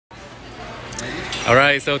All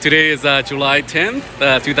right, so today is July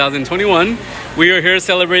 10th, 2021. We are here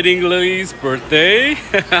celebrating Lily's birthday.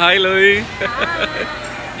 Hi, Lily. Hi.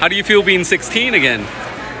 How do you feel being 16 again?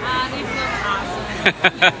 They feel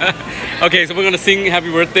awesome. Okay, so we're gonna sing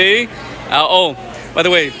happy birthday. Oh, by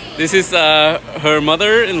the way, this is her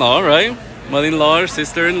mother-in-law, right? Mother-in-law,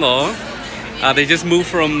 sister-in-law. They just moved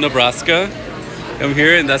from Nebraska. Come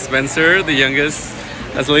here, and that's Spencer, the youngest.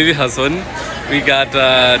 That's Lily's husband. We got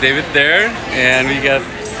David there, and we got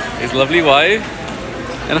his lovely wife.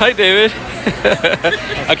 And hi, David.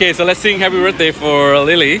 Okay, so let's sing happy birthday for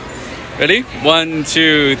Lily. Ready? 1,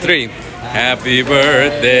 2, 3. Happy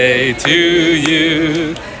birthday to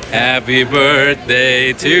you. Happy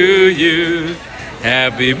birthday to you.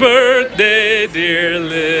 Happy birthday, dear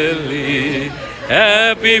Lily.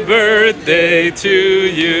 Happy birthday to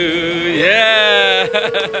you. Yeah.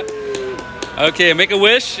 Okay, make a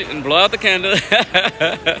wish and blow out the candle.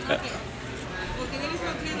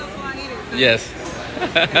 Yes.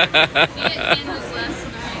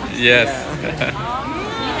 Yes.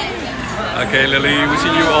 Okay, Lily,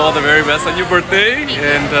 wishing you all the very best on your birthday,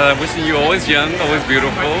 and wishing you always young, always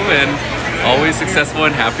beautiful, and always successful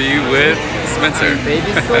and happy with Spencer.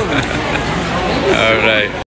 All right.